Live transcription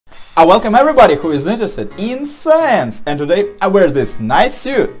I welcome everybody who is interested in science, and today I wear this nice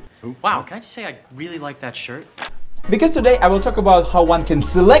suit. Wow, can I just say I really like that shirt? Because today I will talk about how one can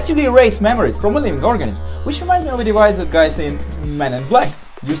selectively erase memories from a living organism, which reminds me of a device that guys in Men in Black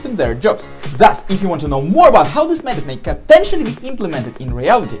used in their jobs. Thus, if you want to know more about how this method may potentially be implemented in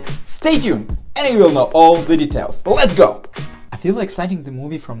reality, stay tuned and you will know all the details. Let's go! I feel like citing the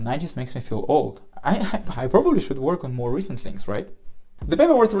movie from 90s makes me feel old. I probably should work on more recent things, right? The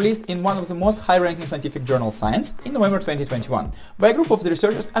paper was released in one of the most high-ranking scientific journals, Science, in November 2021 by a group of the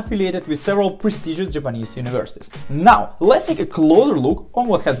researchers affiliated with several prestigious Japanese universities. Now, let's take a closer look on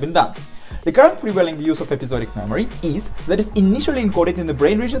what has been done. The current prevailing use of episodic memory is that it's initially encoded in the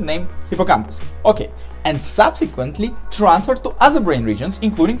brain region named hippocampus, and subsequently transferred to other brain regions,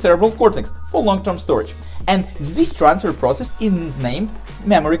 including cerebral cortex, for long-term storage. And this transfer process is named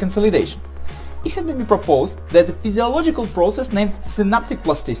memory consolidation. It has been proposed that the physiological process named synaptic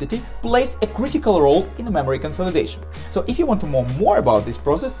plasticity plays a critical role in the memory consolidation. So if you want to know more about this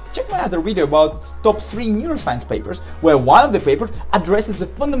process, check my other video about top 3 neuroscience papers, where one of the papers addresses the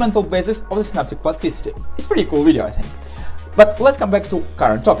fundamental basis of the synaptic plasticity. It's a pretty cool video, I think. But let's come back to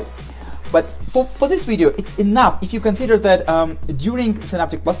current topic. But for this video, it's enough if you consider that during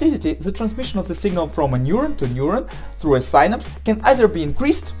synaptic plasticity, the transmission of the signal from a neuron to neuron through a synapse can either be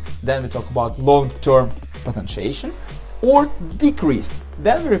increased, then we talk about long-term potentiation, or decreased,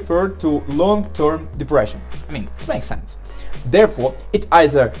 then we refer to long-term depression. I mean, it makes sense. Therefore, it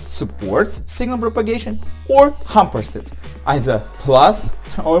either supports signal propagation or hampers it, either plus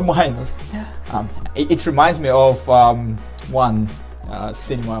or minus. It reminds me of one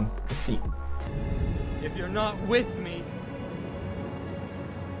cinema scene. If you're not with me,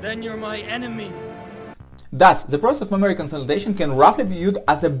 then you're my enemy. Thus, the process of memory consolidation can roughly be viewed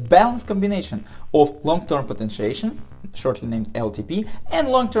as a balanced combination of long-term potentiation, shortly named LTP, and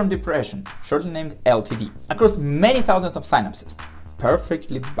long-term depression, shortly named LTD, across many thousands of synapses.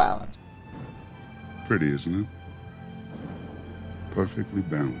 Perfectly balanced. Pretty, isn't it? Perfectly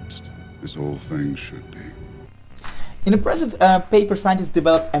balanced, as all things should be. In the present paper, scientists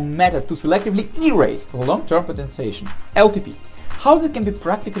developed a method to selectively erase long-term potentiation, LTP. How that can be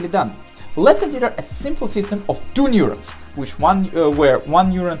practically done? Let's consider a simple system of 2 neurons, where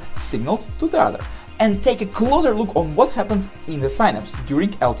one neuron signals to the other, and take a closer look on what happens in the synapse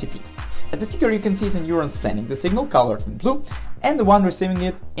during LTP. At the figure you can see the neuron sending the signal, colored in blue, and the one receiving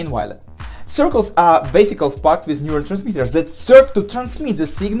it in violet. Circles are vesicles packed with neurotransmitters that serve to transmit the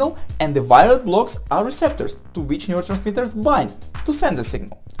signal, and the violet blocks are receptors to which neurotransmitters bind to send the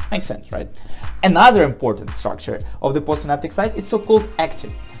signal. Makes sense, right? Another important structure of the postsynaptic site is so-called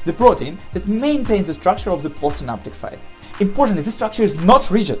actin, the protein that maintains the structure of the postsynaptic site. Importantly, this structure is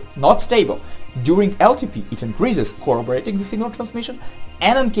not rigid, not stable. During LTP, it increases, corroborating the signal transmission,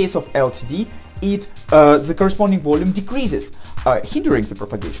 and in case of LTD, the corresponding volume decreases, hindering the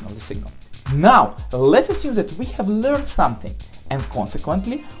propagation of the signal. Now, let's assume that we have learned something, and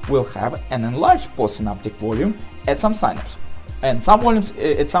consequently, we'll have an enlarged postsynaptic volume at some synapse. And some volumes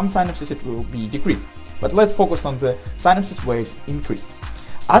at some synapses it will be decreased. But let's focus on the synapses where it increased.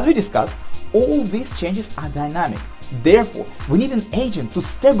 As we discussed, all these changes are dynamic. Therefore, we need an agent to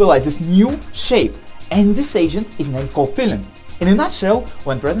stabilize this new shape, and this agent is named Cofilin. In a nutshell,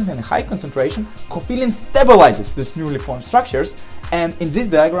 when present in a high concentration, Cofilin stabilizes these newly formed structures, and in this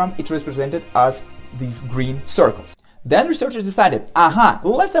diagram it is represented as these green circles. Then researchers decided,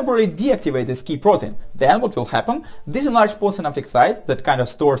 let's temporarily deactivate this key protein. Then what will happen? This enlarged postsynaptic site that kind of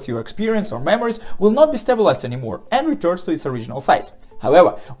stores your experience or memories will not be stabilized anymore and returns to its original size.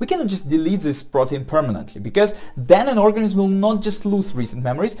 However, we cannot just delete this protein permanently, because then an organism will not just lose recent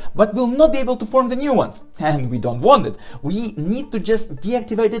memories, but will not be able to form the new ones. And we don't want it. We need to just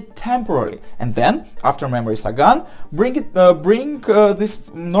deactivate it temporarily, and then, after memories are gone, bring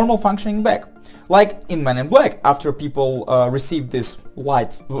this normal functioning back. Like in Men in Black, after people received this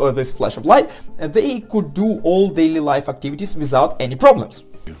flash of light, they could do all daily life activities without any problems.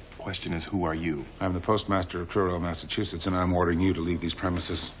 Question is, who are you? I'm the postmaster of Truro, Massachusetts, and I'm ordering you to leave these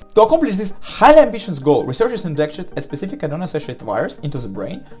premises. To accomplish this highly ambitious goal, researchers injected a specific adeno-associated virus into the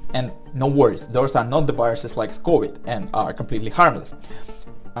brain, and no worries, those are not the viruses like COVID and are completely harmless.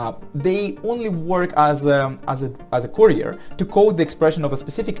 They only work as a courier to code the expression of a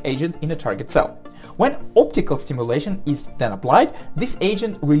specific agent in a target cell. When optical stimulation is then applied, this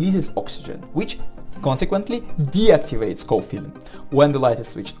agent releases oxygen, which consequently deactivates Cofilin. When the light is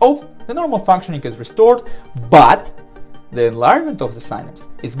switched off, the normal functioning is restored, but the enlargement of the synapse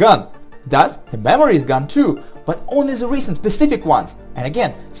is gone. Thus, the memory is gone too, but only the recent specific ones. And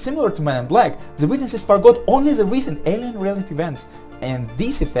again, similar to Men in Black, the witnesses forgot only the recent alien reality events and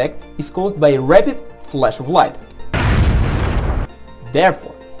this effect is caused by a rapid flash of light.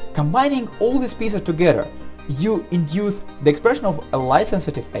 Therefore, combining all these pieces together, you induce the expression of a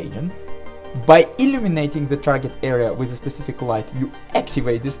light-sensitive agent. By illuminating the target area with a specific light, you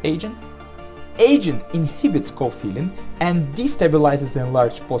activate this agent. Agent inhibits Cofilin and destabilizes the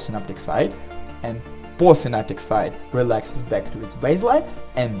enlarged postsynaptic side, and postsynaptic side relaxes back to its baseline,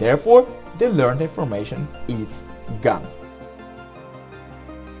 and therefore the learned information is gone.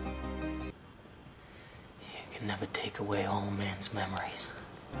 You can never take away all man's memories.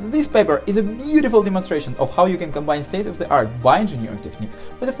 This paper is a beautiful demonstration of how you can combine state-of-the-art bioengineering techniques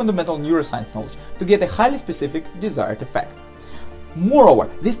with a fundamental neuroscience knowledge to get a highly specific desired effect. Moreover,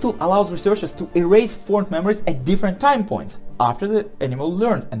 this tool allows researchers to erase formed memories at different time points after the animal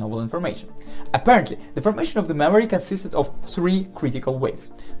learned a novel information. Apparently, the formation of the memory consisted of 3 critical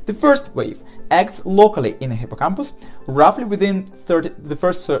waves. The first wave acts locally in the hippocampus, roughly within the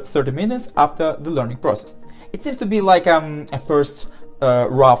first 30 minutes after the learning process. It seems to be like a first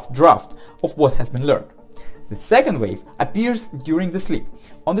rough draft of what has been learned. The second wave appears during the sleep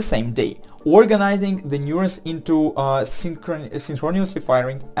on the same day, organizing the neurons into synchronously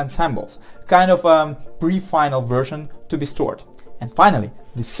firing ensembles, kind of a pre-final version to be stored. And finally,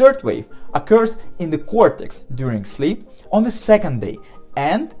 the third wave occurs in the cortex during sleep on the second day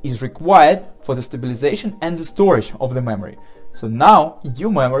and is required for the stabilization and the storage of the memory. So now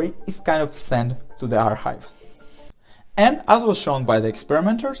your memory is kind of sent to the archive. And as was shown by the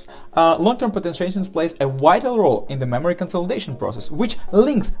experimenters, long-term potentiation plays a vital role in the memory consolidation process, which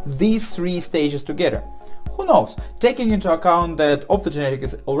links these 3 stages together. Who knows, taking into account that optogenetic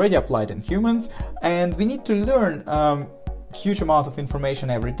is already applied in humans and we need to learn huge amount of information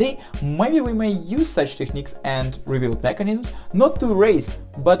every day, maybe we may use such techniques and revealed mechanisms not to erase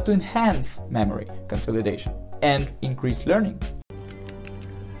but to enhance memory consolidation and increase learning.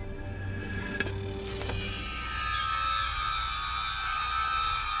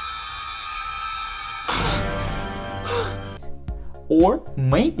 Or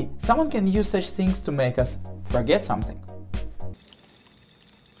maybe someone can use such things to make us forget something.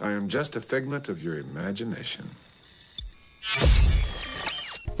 I am just a figment of your imagination.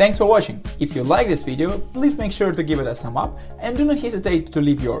 Thanks for watching. If you like this video, please make sure to give it a thumb up and do not hesitate to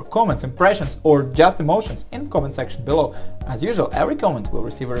leave your comments, impressions or just emotions in the comment section below. As usual, every comment will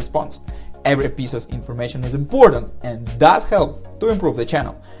receive a response. Every piece of information is important and does help to improve the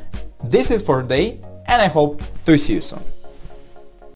channel. This is for today and I hope to see you soon.